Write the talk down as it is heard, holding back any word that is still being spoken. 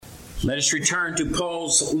Let us return to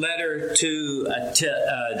Paul's letter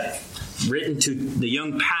written to the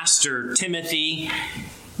young pastor Timothy.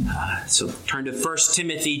 So turn to 1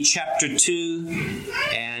 Timothy chapter 2,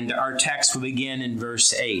 and our text will begin in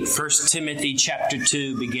verse 8. 1 Timothy chapter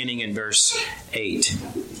 2, beginning in verse 8.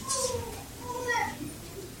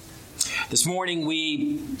 This morning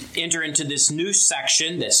we enter into this new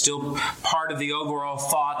section that's still part of the overall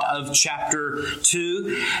thought of chapter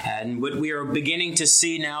 2. And what we are beginning to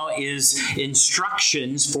see now is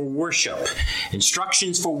instructions for worship.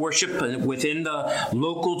 Instructions for worship within the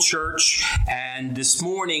local church. And this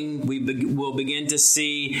morning we will begin to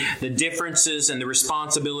see the differences and the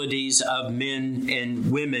responsibilities of men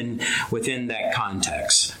and women within that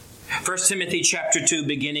context. 1 Timothy chapter 2,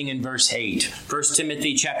 beginning in verse 8. 1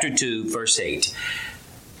 Timothy chapter 2, verse 8.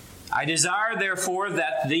 I desire, therefore,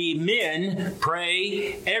 that the men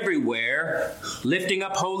pray everywhere, lifting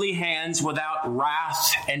up holy hands without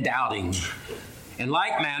wrath and doubting. In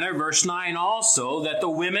like manner, verse 9 also, that the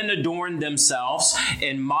women adorn themselves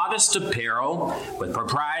in modest apparel, with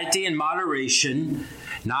propriety and moderation,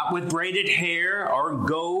 not with braided hair or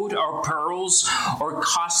gold or pearls or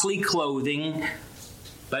costly clothing,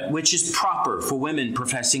 but which is proper for women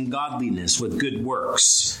professing godliness with good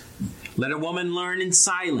works. Let a woman learn in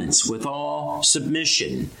silence with all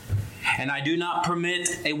submission. And I do not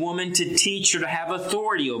permit a woman to teach or to have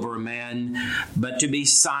authority over a man, but to be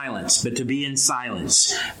in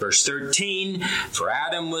silence. Verse 13, for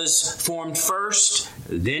Adam was formed first,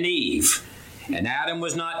 then Eve. And Adam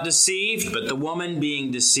was not deceived, but the woman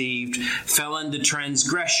being deceived fell into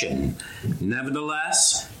transgression.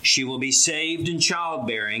 Nevertheless, she will be saved in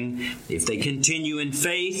childbearing if they continue in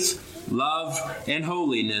faith, love, and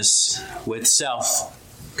holiness with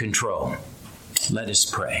self-control. Let us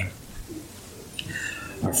pray.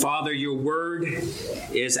 Our Father, your word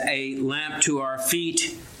is a lamp to our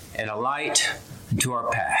feet and a light to our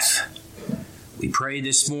path. We pray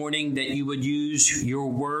this morning that you would use your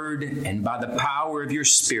word, and by the power of your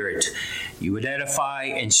Spirit, you would edify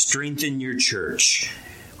and strengthen your church.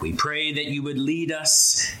 We pray that you would lead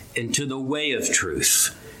us into the way of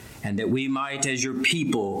truth, and that we might, as your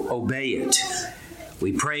people, obey it.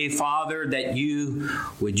 We pray, Father, that you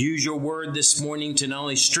would use your word this morning to not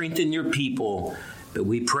only strengthen your people, but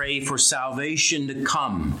we pray for salvation to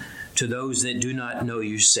come to those that do not know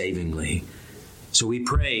you savingly. So we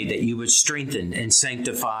pray that you would strengthen and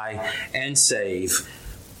sanctify and save.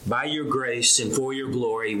 By your grace and for your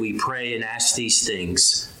glory, we pray and ask these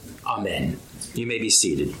things. Amen. You may be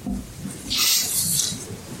seated.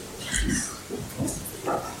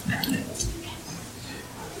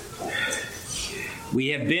 We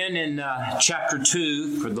have been in chapter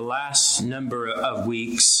 2 for the last number of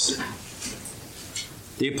weeks.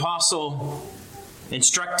 The apostle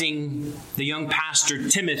instructing the young pastor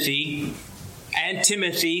Timothy. And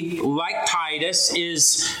Timothy, like Titus,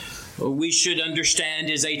 we should understand,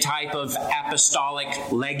 is a type of apostolic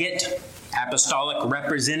legate, apostolic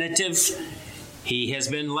representative. He has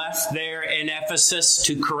been left there in Ephesus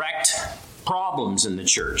to correct problems in the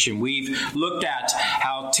church. And we've looked at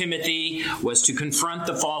how Timothy was to confront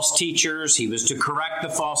the false teachers. He was to correct the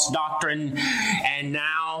false doctrine. And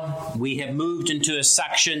now we have moved into a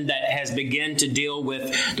section that has begun to deal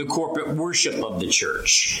with the corporate worship of the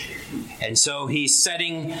church. And so he's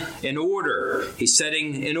setting in order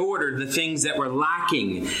the things that were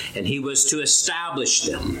lacking, and he was to establish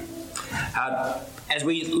them. As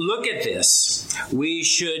we look at this, we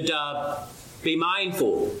should be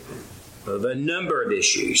mindful of a number of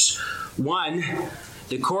issues. One,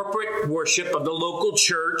 the corporate worship of the local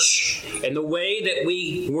church and the way that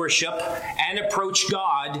we worship and approach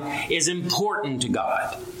God is important to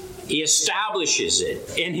God. He establishes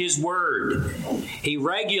it in His Word. He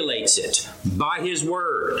regulates it by His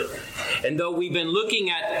Word. And though we've been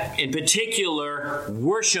looking at, in particular,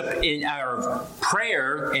 worship in our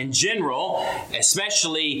prayer in general,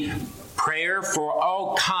 especially prayer for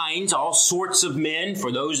all kinds, all sorts of men,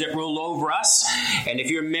 for those that rule over us. And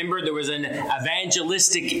if you remember, there was an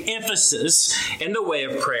evangelistic emphasis in the way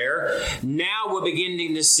of prayer. Now we're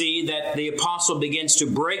beginning to see that the apostle begins to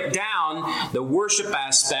break down the worship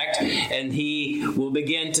aspect, and he will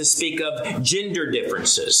begin to speak of gender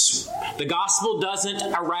differences. The gospel doesn't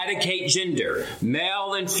eradicate gender.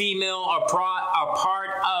 Male and female are part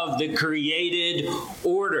of the created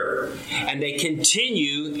order, and they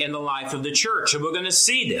continue in the life of the church. And we're going to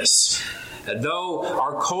see this. Though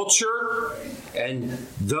our culture And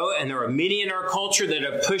there are many in our culture that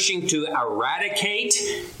are pushing to eradicate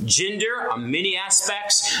gender on many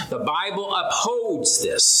aspects, the Bible upholds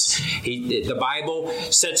this. The Bible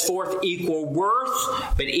sets forth equal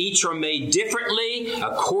worth, but each are made differently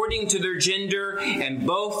according to their gender, and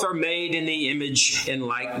both are made in the image and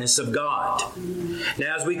likeness of God.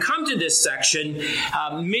 Now, as we come to this section,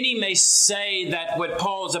 many may say that what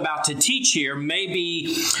Paul is about to teach here may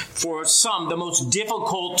be, for some, the most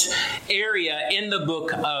difficult area in the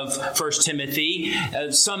book of 1 Timothy.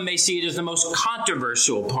 Some may see it as the most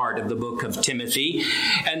controversial part of the book of Timothy,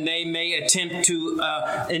 and they may attempt to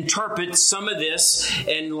interpret some of this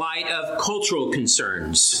in light of cultural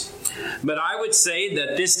concerns. But I would say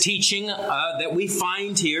that this teaching that we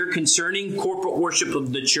find here concerning corporate worship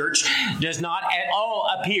of the church does not at all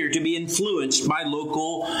appear to be influenced by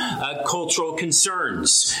local cultural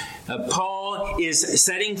concerns. Paul is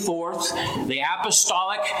setting forth the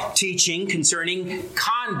apostolic teaching concerning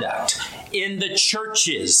conduct in the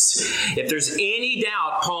churches. If there's any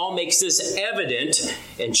doubt, Paul makes this evident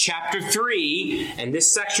in chapter 3, and this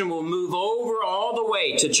section will move over all the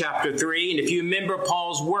way to chapter 3. And if you remember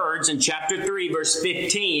Paul's words in chapter 3, verse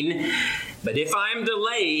 15, "But if I am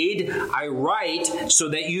delayed, I write so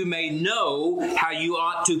that you may know how you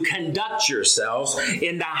ought to conduct yourselves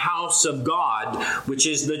in the house of God, which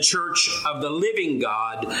is the church of the living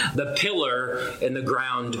God, the pillar and the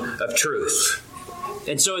ground of truth."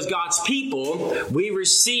 And so as God's people, we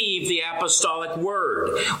receive the apostolic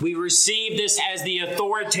word. We receive this as the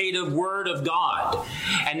authoritative word of God.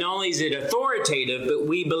 And not only is it authoritative, but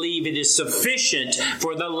we believe it is sufficient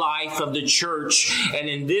for the life of the church, and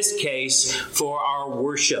in this case, for our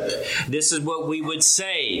worship. This is what we would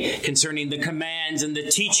say concerning the commands and the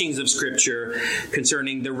teachings of Scripture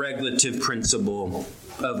concerning the regulative principle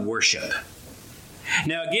of worship.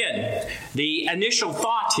 Now again, the initial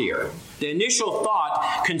thought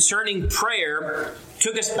concerning prayer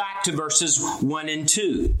took us back to verses 1 and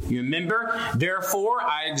 2. You remember? "Therefore,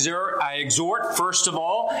 I exhort, first of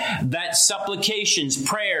all, that supplications,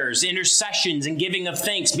 prayers, intercessions, and giving of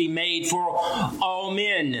thanks be made for all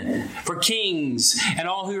men, for kings, and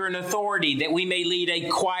all who are in authority, that we may lead a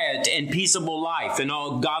quiet and peaceable life in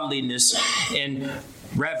all godliness and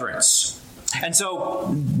reverence." And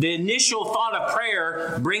so the initial thought of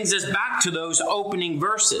prayer brings us back to those opening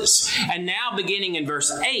verses. And now beginning in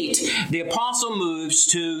verse 8, the apostle moves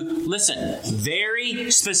to, listen,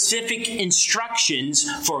 very specific instructions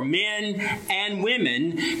for men and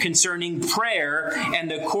women concerning prayer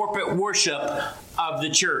and the corporate worship of the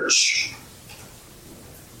church.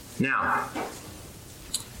 Now,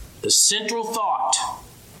 the central thought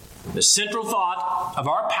of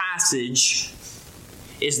our passage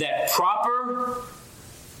is that proper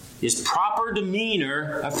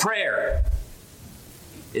demeanor of prayer.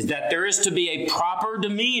 Is that there is to be a proper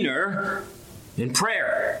demeanor in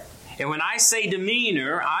prayer. And when I say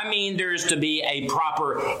demeanor, I mean there is to be a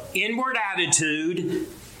proper inward attitude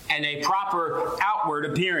and a proper outward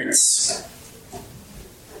appearance.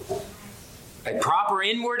 A proper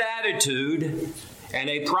inward attitude and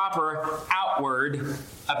a proper outward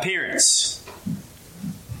appearance.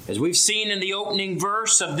 As we've seen in the opening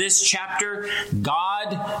verse of this chapter,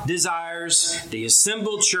 God desires the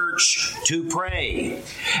assembled church to pray,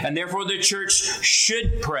 and therefore the church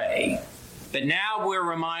should pray. But now we're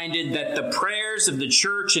reminded that the prayers of the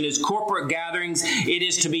church and its corporate gatherings, it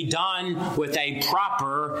is to be done with a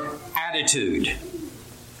proper attitude.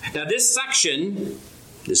 Now this section,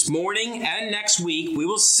 this morning and next week, we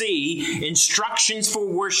will see instructions for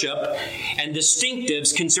worship and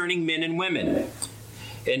distinctives concerning men and women.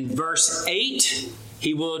 In verse 8,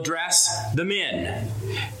 he will address the men.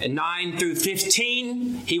 In 9 through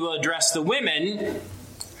 15, he will address the women.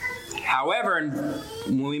 However,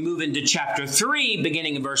 when we move into chapter 3,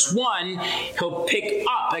 beginning in verse 1, he'll pick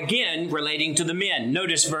up again relating to the men.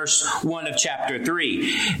 Notice verse 1 of chapter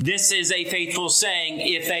 3. "This is a faithful saying,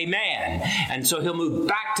 if a man." And so he'll move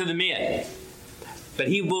back to the men. But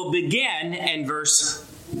he will begin in verse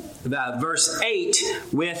 8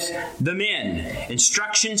 with the men.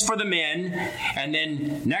 Instructions for the men. And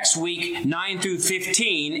then next week, 9 through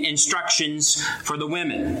 15, instructions for the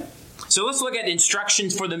women. So let's look at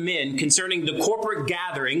instructions for the men concerning the corporate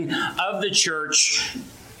gathering of the church,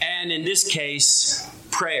 and in this case,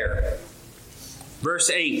 prayer. Verse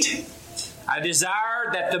 8. "I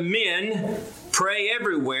desire that the men pray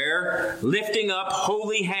everywhere, lifting up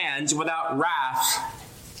holy hands without wrath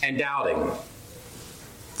and doubting."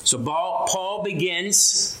 So Paul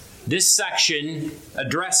begins this section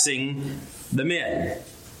addressing the men.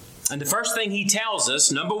 And the first thing he tells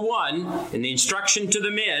us, number one, in the instruction to the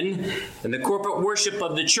men and the corporate worship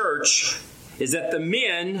of the church, is that the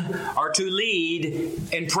men are to lead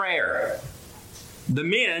in prayer. The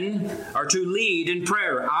men are to lead in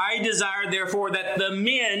prayer. I desire, therefore, that the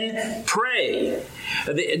men pray.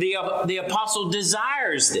 The apostle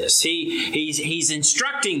desires this. He's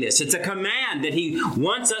instructing this. It's a command that he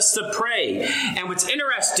wants us to pray. And what's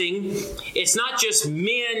interesting, it's not just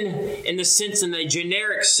men in the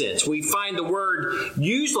generic sense. We find the word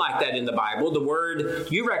used like that in the Bible. The word,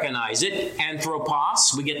 you recognize it,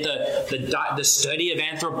 anthropos. We get the study of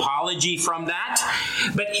anthropology from that.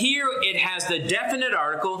 But here it has the definite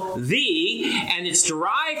article, the, and it's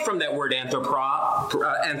derived from that word anthropos,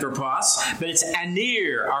 but it's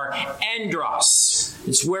anir, or andros.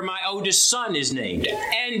 It's where my oldest son is named,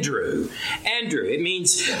 Andrew. It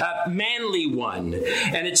means manly one,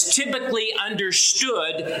 and it's typically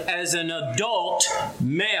understood as an adult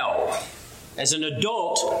male.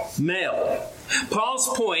 Paul's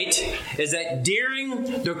point is that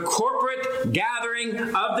during the corporate gathering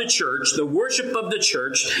of the church, the worship of the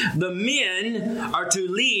church, the men are to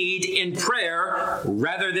lead in prayer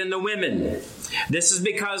rather than the women. This is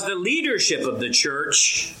because the leadership of the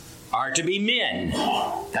church are to be men.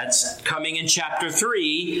 That's coming in chapter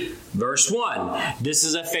 3, verse 1. This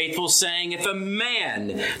is a faithful saying: if a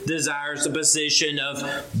man desires the position of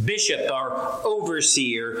bishop or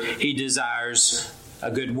overseer, he desires a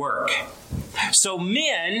good work. So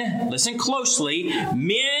men, listen closely,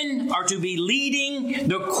 men are to be leading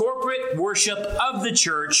the corporate worship of the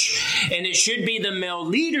church, and it should be the male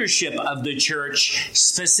leadership of the church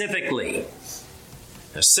specifically.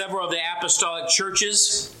 Now, several of the apostolic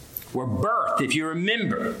churches were birthed, if you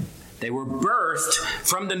remember. They were birthed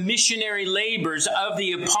from the missionary labors of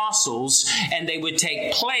the apostles, and they would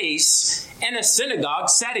take place in a synagogue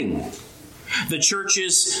setting. The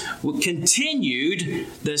churches continued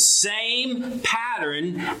the same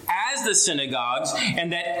pattern as the synagogues,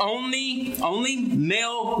 and that only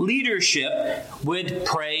male leadership would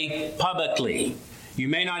pray publicly. You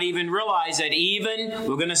may not even realize that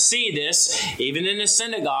we're going to see this, even in the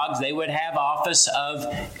synagogues, they would have office of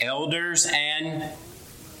elders and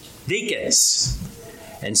deacons.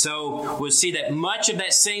 And so we'll see that much of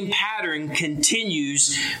that same pattern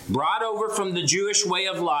continues, brought over from the Jewish way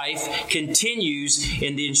of life, continues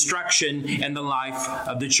in the instruction and the life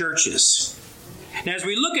of the churches. Now, as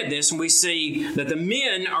we look at this and we see that the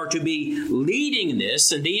men are to be leading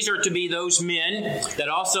this, and these are to be those men that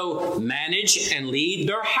also manage and lead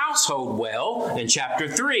their household well. In chapter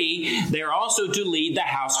 3, they're also to lead the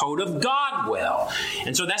household of God well.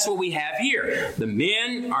 And so that's what we have here. The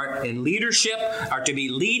men are in leadership, are to be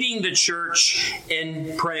leading the church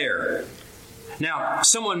in prayer. Now,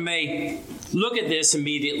 someone may look at this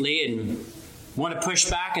immediately and want to push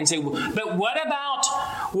back and say, well, but what about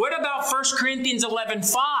 1 Corinthians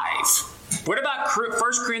 11:5? What about 1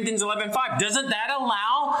 Corinthians 11:5? Doesn't that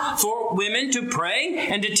allow for women to pray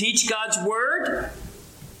and to teach God's word?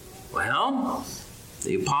 Well,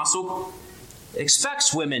 the apostle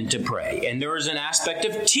expects women to pray, and there is an aspect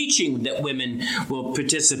of teaching that women will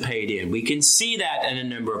participate in. We can see that in a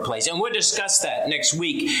number of places, and we'll discuss that next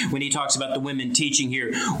week when he talks about the women teaching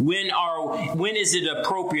here. When is it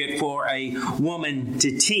appropriate for a woman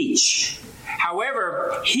to teach?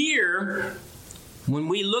 However, here, when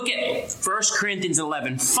we look at 1 Corinthians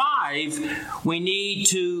 11:5, we need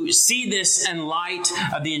to see this in light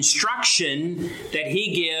of the instruction that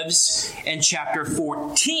he gives in chapter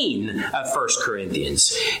 14 of 1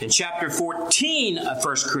 Corinthians. In chapter 14 of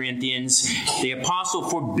 1 Corinthians, the apostle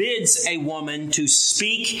forbids a woman to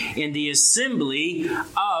speak in the assembly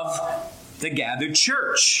of the gathered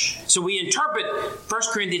church. So we interpret 1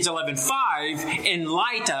 Corinthians 11:5 in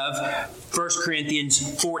light of 1 Corinthians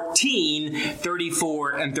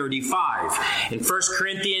 14:34 and 35. In 1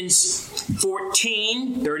 Corinthians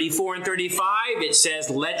 14:34 and 35, it says,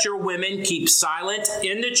 "Let your women keep silent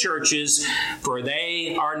in the churches, for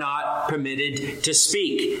they are not permitted to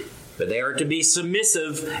speak. But they are to be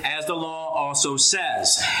submissive, as the law also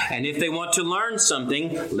says. And if they want to learn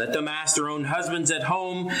something, let them ask their own husbands at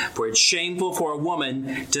home, for it's shameful for a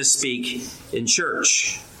woman to speak in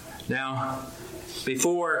church." Now,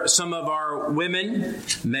 before some of our women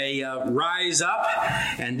may rise up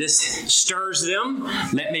and this stirs them,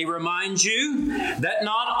 let me remind you that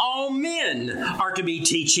not all men are to be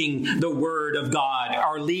teaching the Word of God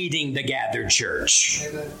or leading the gathered church.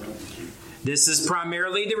 Amen. This is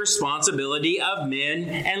primarily the responsibility of men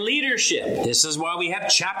and leadership. This is why we have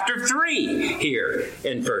chapter 3 here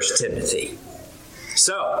in 1 Timothy.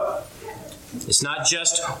 So, it's not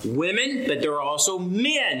just women, but there are also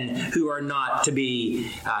men who are not to be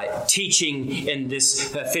teaching in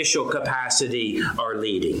this official capacity or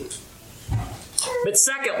leading. But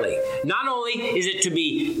secondly, not only is it to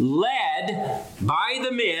be led by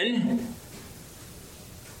the men,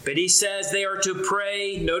 but he says they are to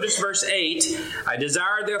pray. Notice verse 8. I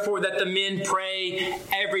desire, therefore, that the men pray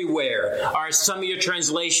everywhere. Or as some of your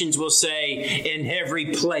translations will say, in every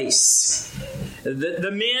place. The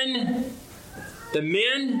men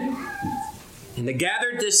in the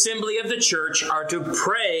gathered assembly of the church are to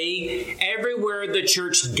pray everywhere the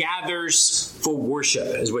church gathers for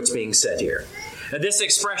worship, is what's being said here. This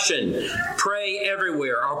expression, pray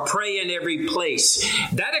everywhere or pray in every place,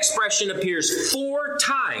 that expression appears 4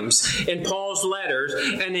 times in Paul's letters,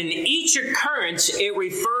 and in each occurrence it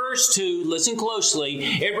refers to, listen closely,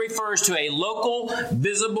 it refers to a local,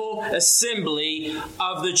 visible assembly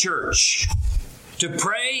of the church. To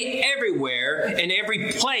pray everywhere and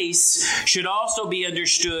every place should also be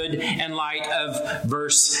understood in light of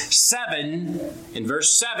verse 7. In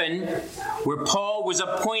verse 7, where Paul was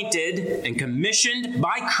appointed and commissioned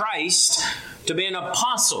by Christ to be an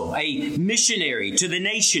apostle, a missionary to the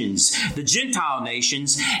nations, the Gentile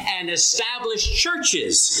nations, and establish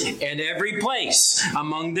churches in every place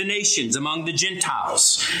among the nations, among the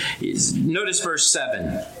Gentiles. Notice verse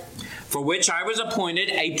 7. For which I was appointed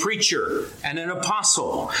a preacher and an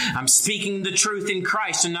apostle. I'm speaking the truth in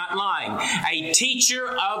Christ and not lying. A teacher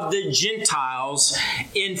of the Gentiles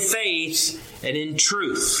in faith and in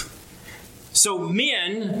truth. So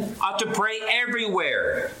men ought to pray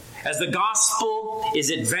everywhere. As the gospel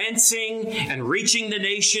is advancing and reaching the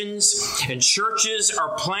nations, and churches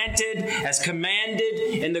are planted as commanded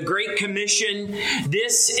in the Great Commission,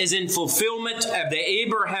 this is in fulfillment of the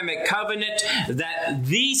Abrahamic covenant that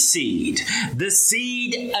the seed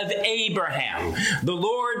of Abraham, the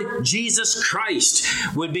Lord Jesus Christ,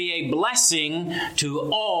 would be a blessing to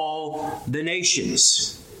all the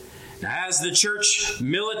nations. As the church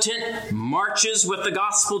militant marches with the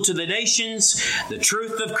gospel to the nations, the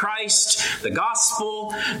truth of Christ, the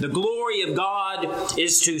gospel, the glory of God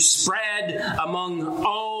is to spread among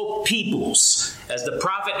all peoples. As the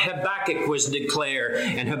prophet Habakkuk was declared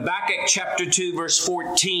in Habakkuk chapter 2 verse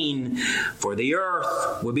 14, for the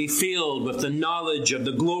earth will be filled with the knowledge of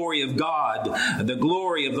the glory of God, the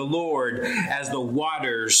glory of the Lord, as the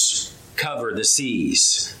waters cover the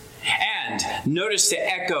seas. And notice the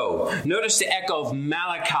echo of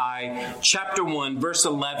Malachi chapter 1 verse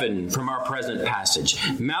 11 from our present passage.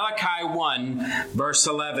 Malachi 1 verse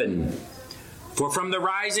 11. For from the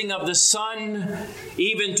rising of the sun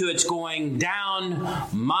even to its going down,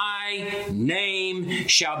 my name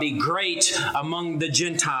shall be great among the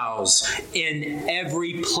Gentiles in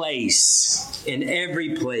every place. In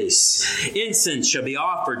every place. Incense shall be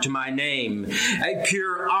offered to my name, a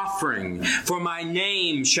pure offering. For my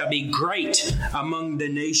name shall be great among the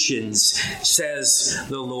nations, says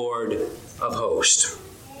the Lord of hosts.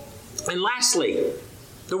 And lastly,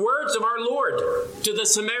 the words of our Lord to the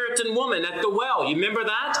Samaritan woman at the well. You remember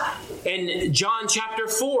that? In John chapter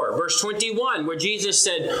 4, verse 21, where Jesus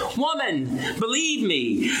said, Woman, believe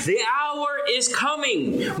me, the hour is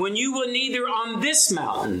coming when you will neither on this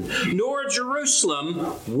mountain nor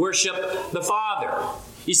Jerusalem worship the Father.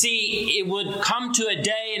 You see, it would come to a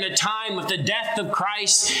day and a time with the death of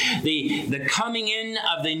Christ, the coming in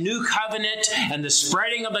of the new covenant and the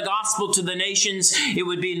spreading of the gospel to the nations. It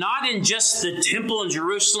would be not in just the temple in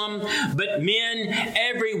Jerusalem, but men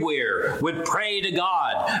everywhere would pray to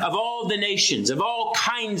God of all the nations, of all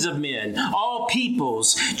kinds of men, all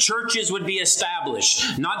peoples. Churches would be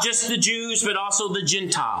established. Not just the Jews, but also the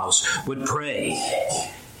Gentiles would pray.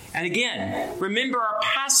 And again, remember our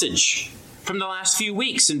passage from the last few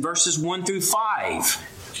weeks in verses 1 through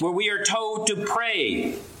 5, where we are told to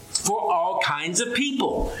pray for all kinds of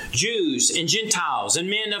people, Jews and Gentiles, and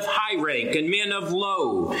men of high rank and men of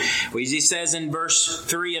low. As he says in verse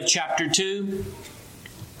 3 of chapter 2,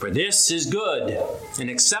 for this is good and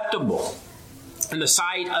acceptable in the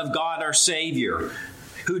sight of God our Savior,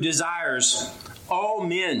 who desires all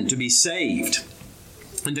men to be saved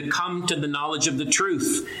and to come to the knowledge of the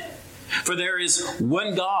truth. For there is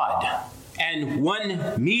one God and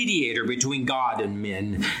one mediator between God and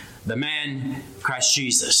men, the man Christ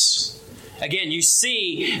Jesus. Again, you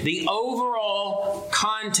see the overall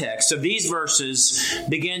context of these verses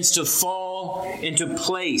begins to fall into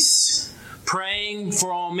place. Praying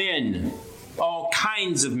for all men, all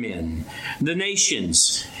kinds of men, the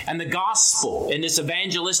nations, and the gospel in this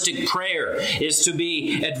evangelistic prayer is to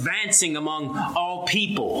be advancing among all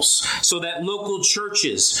peoples so that local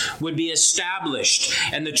churches would be established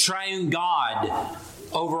and the triune God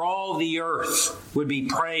over all the earth would be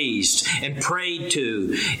praised and prayed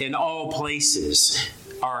to in all places,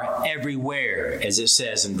 or everywhere, as it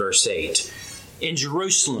says in verse 8. in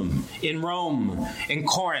Jerusalem, in Rome, in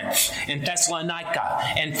Corinth, in Thessalonica,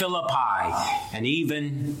 and Philippi, and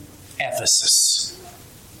even Ephesus.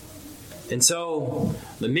 And so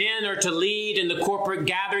the men are to lead in the corporate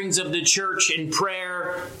gatherings of the church in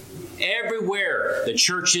prayer everywhere the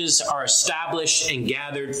churches are established and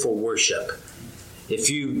gathered for worship. If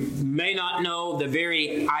you may not know, the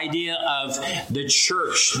very idea of the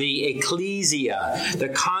church, the ecclesia, the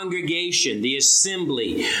congregation, the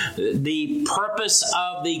assembly, the purpose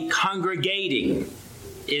of the congregating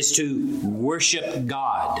is to worship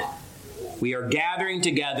God. We are gathering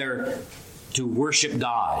together to worship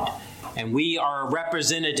God. And we are a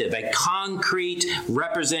representative, a concrete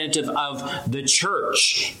representative of the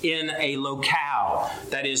church in a locale.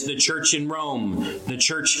 That is the church in Rome, the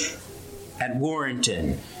church at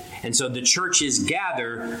Warrenton. And so the churches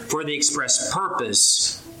gather for the express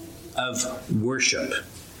purpose of worship.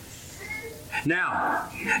 Now,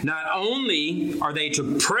 not only are they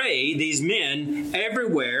to pray, these men,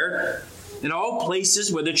 everywhere, in all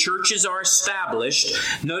places where the churches are established,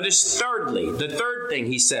 notice thirdly, the third thing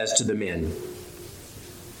he says to the men.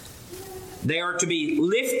 They are to be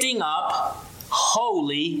lifting up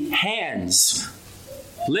holy hands.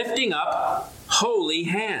 Lifting up holy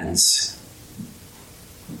hands.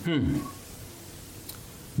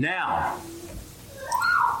 Now,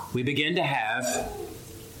 we begin to have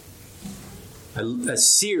a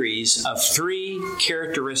series of 3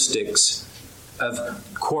 characteristics of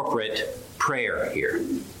corporate prayer here.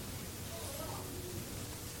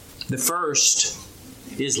 The first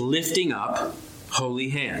is lifting up holy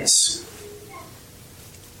hands.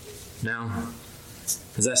 Now,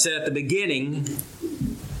 as I said at the beginning,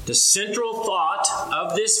 the central thought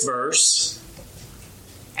of this verse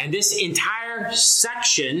and this entire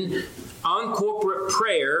section on corporate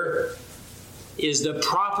prayer is the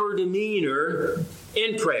proper demeanor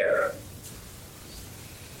in prayer.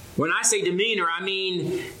 When I say demeanor, I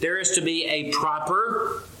mean there is to be a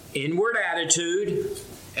proper inward attitude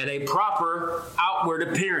and a proper outward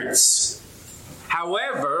appearance.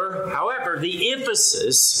 However, the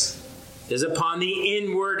emphasis is upon the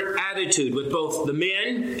inward attitude with both the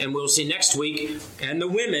men, and we'll see next week, and the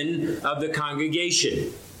women of the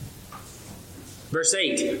congregation. Verse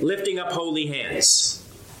 8, lifting up holy hands.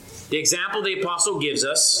 The example the apostle gives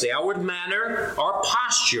us, the outward manner or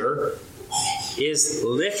posture, is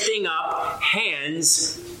lifting up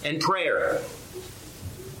hands in prayer.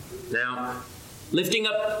 Now, lifting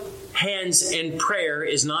up hands in prayer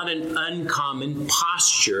is not an uncommon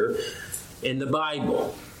posture in the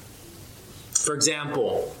Bible. For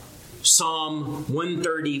example, Psalm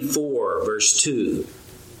 134, verse 2.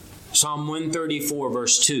 Psalm 134,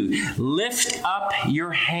 verse 2. Lift up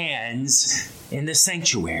your hands in the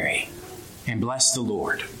sanctuary and bless the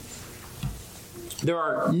Lord. There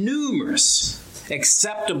are numerous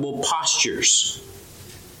acceptable postures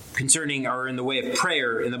concerning or in the way of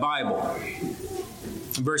prayer in the Bible.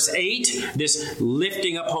 Verse 8, this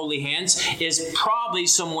lifting up holy hands is probably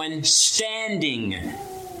someone standing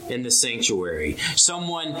in the sanctuary,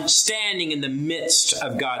 someone standing in the midst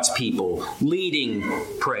of God's people, leading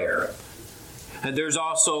prayer. There's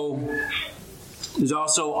also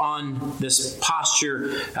on this posture,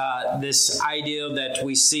 this idea that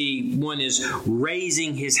we see one is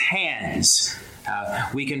raising his hands.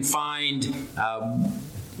 We can find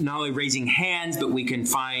not only raising hands, but we can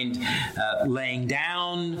find laying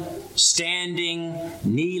down, standing,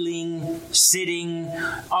 kneeling, sitting.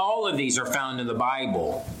 All of these are found in the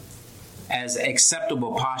Bible as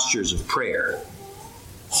acceptable postures of prayer.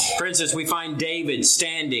 For instance, we find David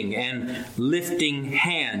standing and lifting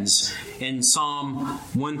hands in Psalm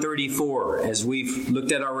 134, as we've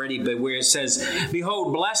looked at already, but where it says,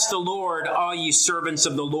 "Behold, bless the Lord, all you servants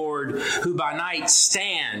of the Lord, who by night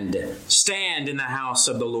stand in the house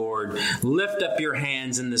of the Lord. Lift up your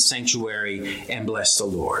hands in the sanctuary and bless the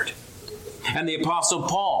Lord." And the Apostle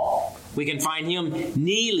Paul, we can find him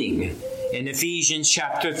kneeling in Ephesians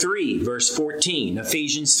chapter 3, verse 14.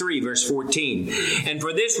 Ephesians 3, verse 14. "And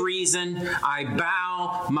for this reason I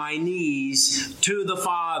bow my knees to the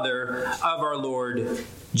Father of our Lord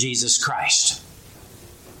Jesus Christ."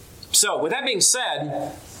 So, with that being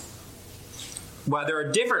said, while there are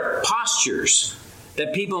different postures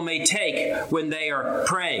that people may take when they are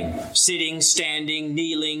praying, sitting, standing,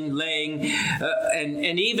 kneeling, laying,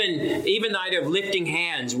 and even the idea of lifting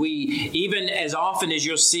hands. We, even as often as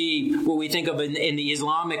you'll see what we think of in the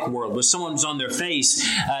Islamic world, where someone's on their face,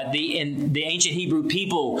 in the ancient Hebrew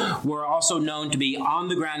people were also known to be on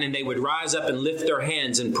the ground, and they would rise up and lift their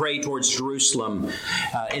hands and pray towards Jerusalem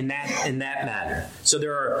in that manner. So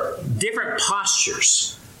there are different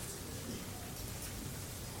postures.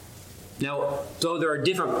 Now, though there are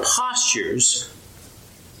different postures,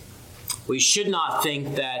 we should not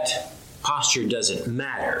think that posture doesn't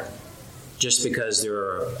matter just because there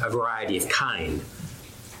are a variety of kind.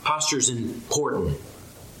 Posture is important.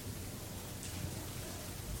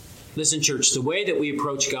 Listen, church, the way that we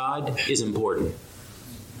approach God is important,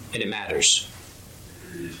 and it matters.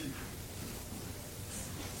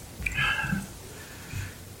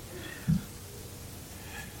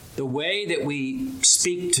 The way that we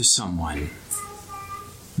speak to someone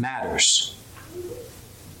matters.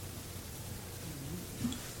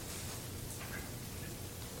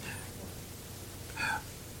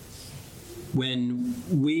 When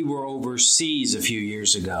we were overseas a few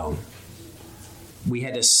years ago, we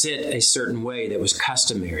had to sit a certain way that was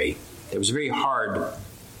customary. It was very hard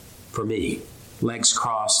for me. Legs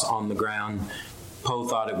crossed on the ground. Poe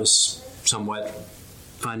thought it was somewhat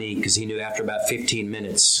funny because he knew after about 15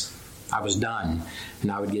 minutes I was done,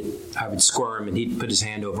 and I would squirm, and he'd put his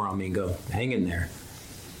hand over on me and go, "Hang in there."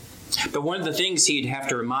 But one of the things he'd have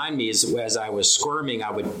to remind me is as I was squirming,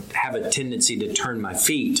 I would have a tendency to turn my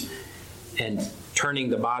feet, and turning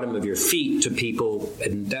the bottom of your feet to people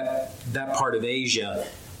in that part of Asia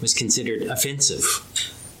was considered offensive.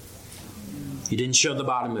 You didn't show the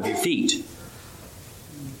bottom of your feet.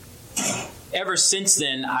 Ever since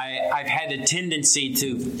then, I've had a tendency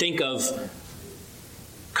to think of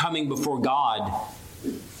coming before God,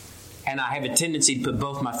 and I have a tendency to put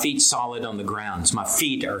both my feet solid on the ground. My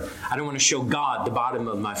feet I don't want to show God the bottom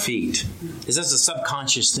of my feet. This is a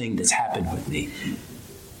subconscious thing that's happened with me.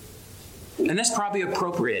 And that's probably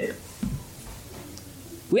appropriate.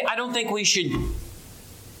 I don't think we should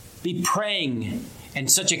be praying in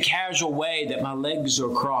such a casual way that my legs are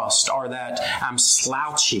crossed or that I'm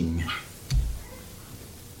slouching.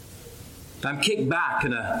 I'm kicked back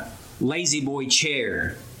in a lazy boy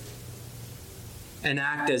chair and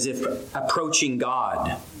act as if approaching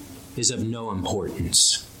God is of no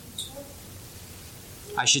importance.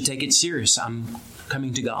 I should take it serious. I'm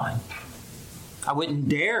coming to God. I wouldn't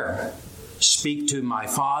dare speak to my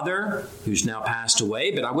father, who's now passed away,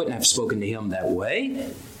 but I wouldn't have spoken to him that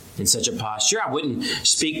way, in such a posture. I wouldn't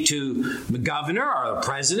speak to the governor or the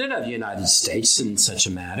president of the United States in such a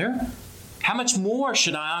manner. How much more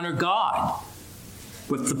should I honor God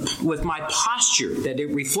with my posture, that it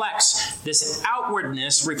reflects, this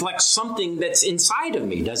outwardness reflects something that's inside of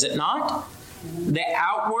me, does it not? The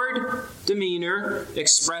outward demeanor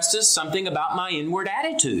expresses something about my inward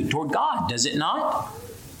attitude toward God, does it not?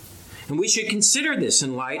 And we should consider this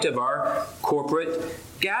in light of our corporate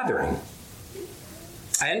gathering.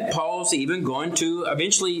 And Paul's even going to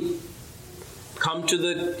eventually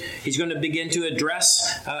he's going to begin to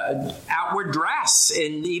address outward dress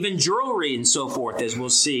and even jewelry and so forth, as we'll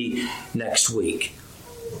see next week.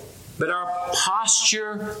 But our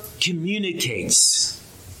posture communicates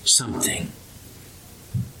something.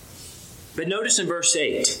 But notice in verse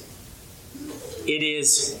 8, it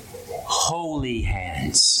is holy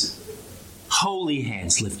hands. Holy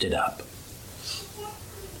hands lifted up.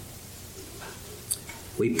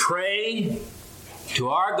 We pray to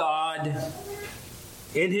our God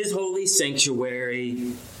in His holy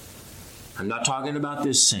sanctuary. I'm not talking about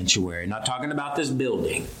this sanctuary, not talking about this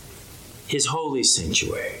building. His holy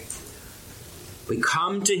sanctuary. We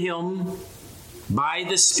come to Him by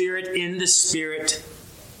the Spirit, in the Spirit.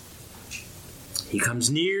 He comes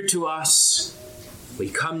near to us. We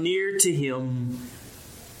come near to Him.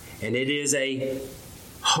 And it is a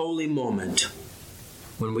holy moment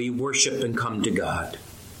when we worship and come to God.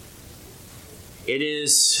 It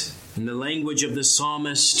is, in the language of the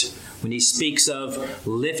psalmist, when he speaks of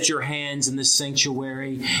lift your hands in the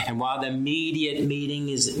sanctuary, and while the immediate meaning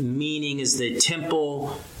is the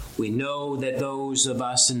temple, we know that those of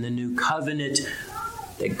us in the new covenant,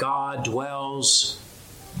 that God dwells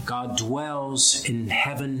in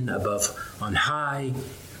heaven above on high.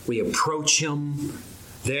 We approach Him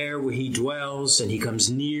there where He dwells, and He comes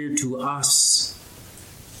near to us.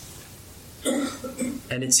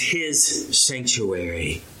 And it's His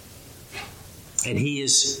sanctuary. And He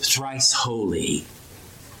is thrice holy.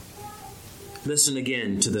 Listen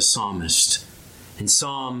again to the psalmist in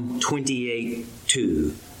Psalm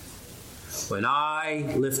 28:2. When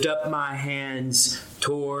I lift up my hands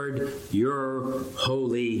toward your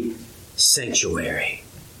holy sanctuary.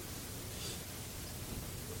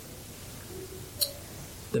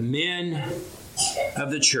 The men of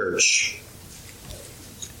the church,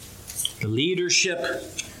 the leadership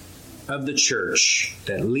of the church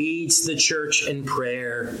that leads the church in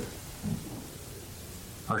prayer,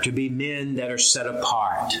 are to be men that are set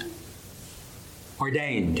apart,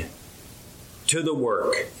 ordained to the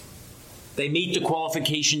work They meet the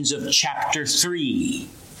qualifications of chapter 3.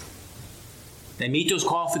 They meet those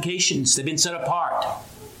qualifications. They've been set apart.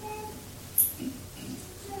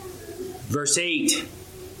 Verse 8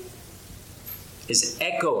 is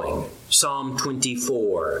echoing Psalm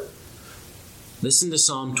 24. Listen to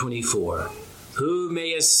Psalm 24. Who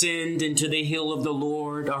may ascend into the hill of the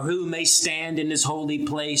Lord, or who may stand in his holy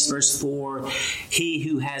place? Verse 4, he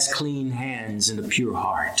who has clean hands and a pure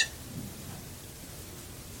heart,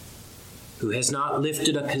 who has not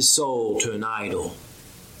lifted up his soul to an idol,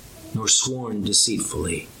 nor sworn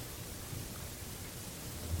deceitfully.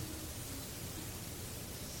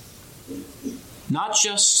 Not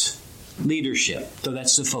just leadership, though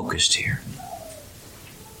that's the focus here.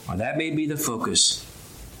 Or that may be the focus.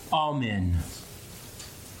 All men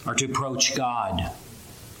are to approach God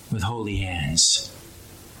with holy hands.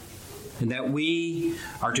 And that we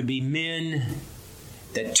are to be men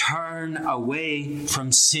that turn away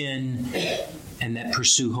from sin and that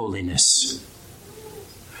pursue holiness.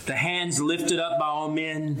 The hands lifted up by all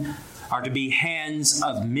men are to be hands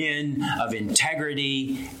of men of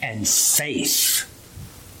integrity and faith.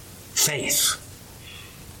 Faith.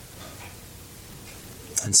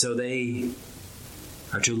 And so they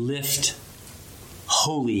are to lift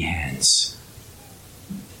holy hands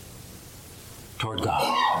toward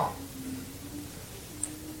God.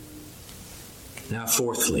 Now,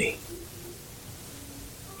 fourthly,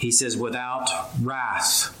 he says, without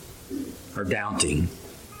wrath or doubting.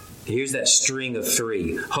 Here's that string of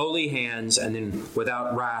 3. Holy hands, and then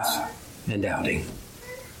without wrath and doubting.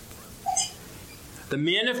 The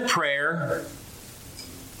men of prayer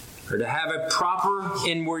are to have a proper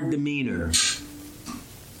inward demeanor.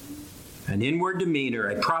 An inward demeanor,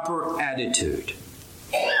 a proper attitude.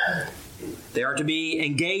 They are to be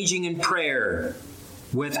engaging in prayer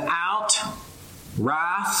without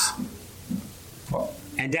wrath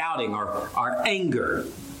and doubting or anger.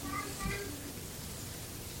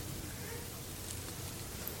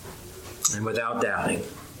 And without doubting.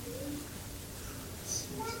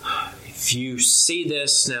 If you see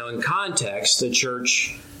this now in context, the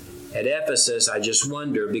church at Ephesus, I just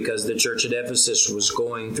wonder, because the church at Ephesus was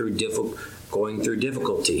going through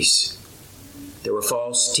difficulties. There were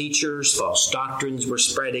false teachers, false doctrines were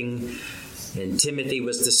spreading, and Timothy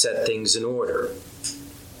was to set things in order.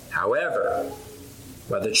 However,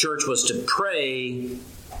 while the church was to pray,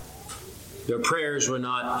 their prayers were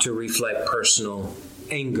not to reflect personal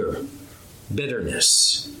anger,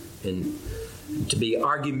 bitterness, and to be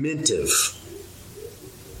argumentative.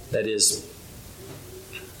 That is,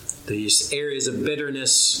 these areas of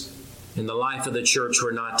bitterness in the life of the church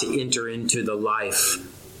were not to enter into the life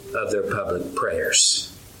of their public prayers.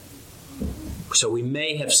 So we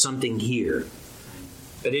may have something here.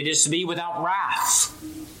 But it is to be without wrath,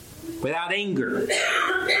 without anger,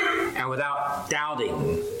 and without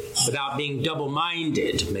doubting, without being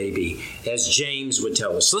double-minded, maybe, as James would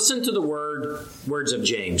tell us. Listen to the words of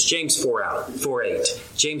James. James 4:8.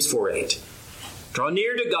 James 4:8. Draw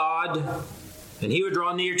near to God, and he will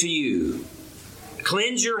draw near to you.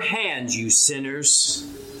 Cleanse your hands, you sinners,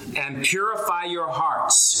 and purify your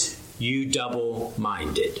hearts, you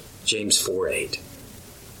double-minded. James 4:8.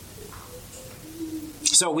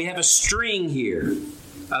 So we have a string here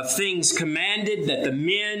of things commanded that the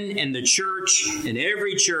men in the church, in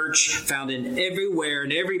every church, found in everywhere,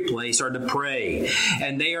 in every place, are to pray.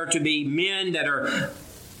 And they are to be men that are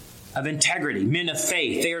of integrity, men of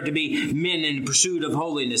faith. They are to be men in pursuit of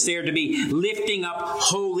holiness. They are to be lifting up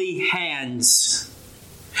holy hands.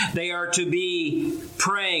 They are to be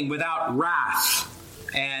praying without wrath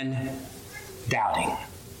and doubting.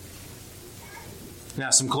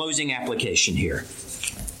 Now, some closing application here.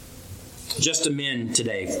 Just the men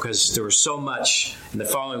today, because there was so much in the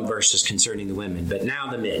following verses concerning the women. But now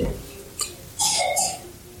the men.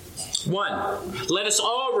 1, let us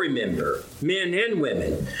all remember, men and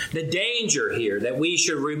women, the danger here that we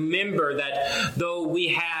should remember that though we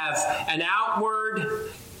have an outward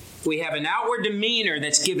demeanor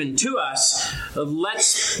that's given to us,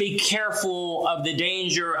 let's be careful of the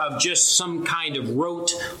danger of just some kind of rote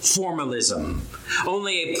formalism.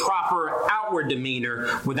 Only a proper outward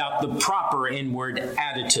demeanor without the proper inward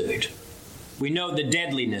attitude. We know the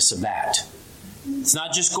deadliness of that. It's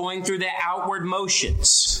not just going through the outward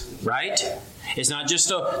motions, right? It's not just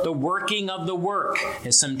the working of the work,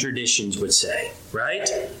 as some traditions would say, right?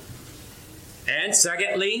 And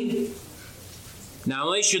secondly, not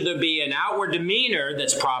only should there be an outward demeanor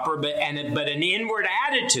that's proper, but an inward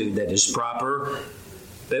attitude that is proper,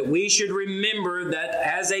 but we should remember that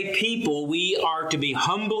as a people, we are to be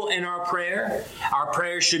humble in our prayer. Our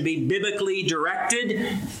prayer should be biblically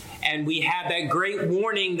directed, And we have that great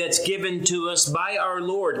warning that's given to us by our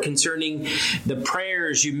Lord concerning the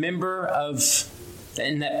prayers, you remember,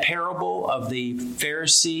 in that parable of the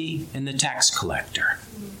Pharisee and the tax collector.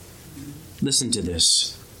 Listen to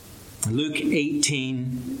this. Luke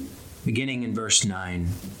 18, beginning in verse 9.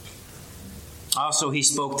 Also, he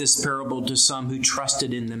spoke this parable to some who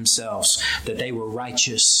trusted in themselves that they were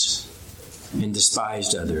righteous and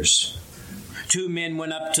despised others. 2 men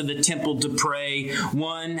went up to the temple to pray,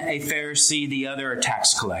 one a Pharisee, the other a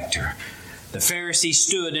tax collector. The Pharisee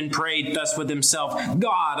stood and prayed thus with himself,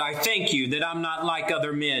 God, I thank you that I'm not like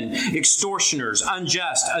other men, extortioners,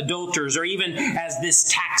 unjust, adulterers, or even as this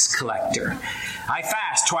tax collector. I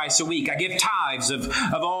fast twice a week. I give tithes of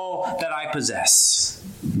all that I possess.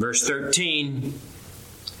 Verse 13,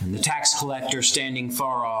 and the tax collector standing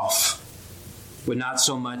far off would not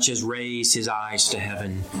so much as raise his eyes to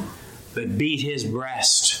heaven, but beat his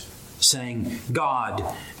breast, saying, God,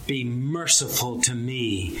 be merciful to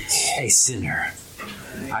me, a sinner.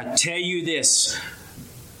 I tell you this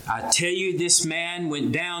man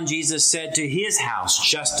went down, Jesus said, to his house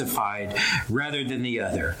justified rather than the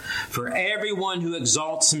other. For everyone who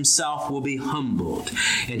exalts himself will be humbled,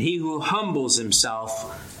 and he who humbles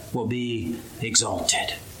himself will be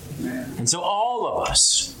exalted. And so all of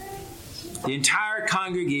us, the entire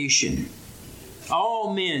congregation,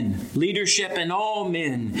 all men, leadership and all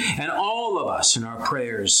men, and all of us in our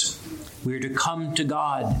prayers, we are to come to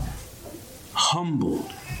God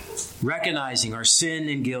humbled, recognizing our sin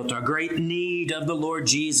and guilt, our great need of the Lord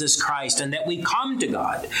Jesus Christ, and that we come to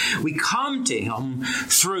God. We come to Him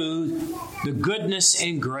through the goodness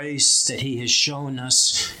and grace that He has shown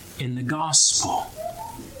us in the gospel.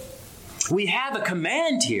 We have a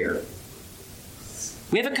command here.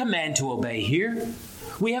 We have a command to obey here.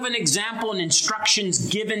 We have an example and instructions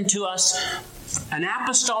given to us, an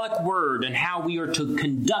apostolic word on how we are to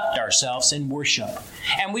conduct ourselves in worship.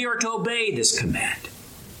 And we are to obey this command.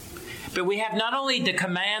 But we have not only the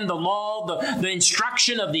command, the law, the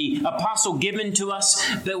instruction of the apostle given to us,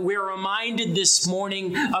 but we're reminded this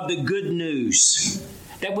morning of the good news.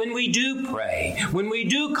 That when we do pray, when we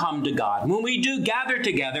do come to God, when we do gather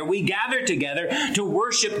together, we gather together to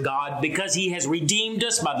worship God because He has redeemed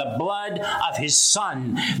us by the blood of His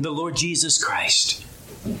Son, the Lord Jesus Christ.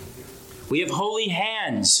 We have holy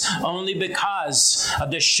hands only because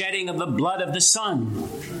of the shedding of the blood of the Son.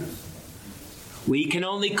 We can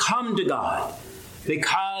only come to God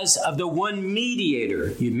because of the one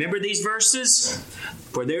mediator. You remember these verses?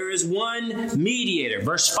 For there is one mediator.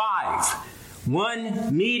 Verse 5.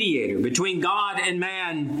 One mediator between God and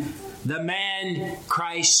man, the man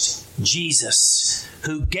Christ Jesus,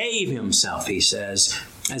 who gave Himself, he says,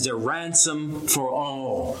 as a ransom for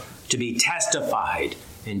all, to be testified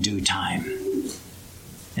in due time.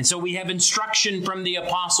 And so we have instruction from the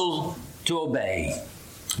apostle to obey,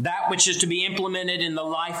 that which is to be implemented in the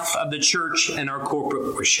life of the church and our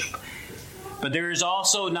corporate worship. But there is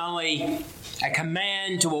also not only a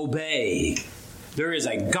command to obey, there is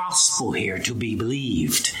a gospel here to be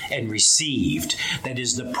believed and received. That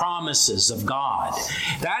is the promises of God.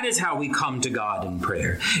 That is how we come to God in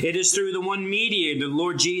prayer. It is through the one mediator, the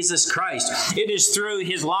Lord Jesus Christ. It is through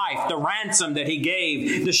His life, the ransom that He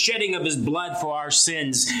gave, the shedding of His blood for our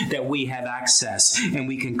sins, that we have access. And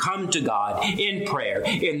we can come to God in prayer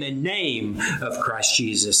in the name of Christ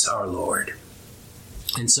Jesus our Lord.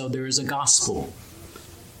 And so there is a gospel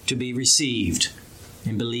to be received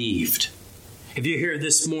and believed. If you're here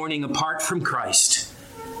this morning apart from Christ,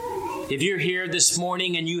 if you're here this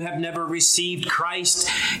morning and you have never received Christ,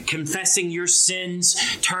 confessing your sins,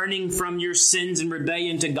 turning from your sins and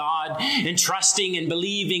rebellion to God, and trusting and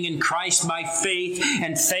believing in Christ by faith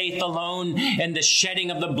and faith alone, and the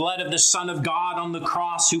shedding of the blood of the Son of God on the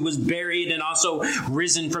cross, who was buried and also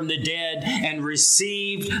risen from the dead and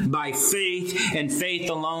received by faith and faith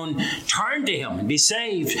alone, turn to Him and be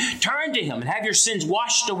saved. Turn to Him and have your sins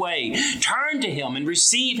washed away. Turn to Him and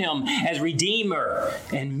receive Him as Redeemer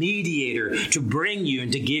and Mediator to bring you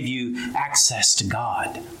and to give you access to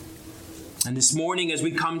God. And this morning, as we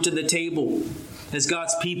come to the table, as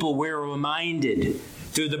God's people, we're reminded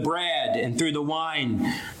through the bread and through the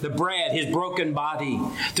wine, the bread, His broken body,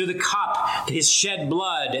 through the cup, His shed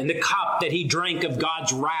blood, and the cup that He drank of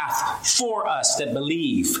God's wrath for us that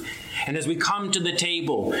believe. And as we come to the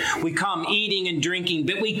table, we come eating and drinking,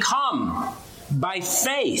 but we come by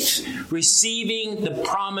faith, receiving the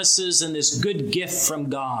promises and this good gift from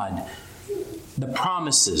God, the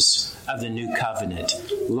promises of the new covenant,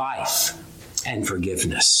 life and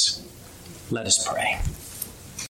forgiveness. Let us pray.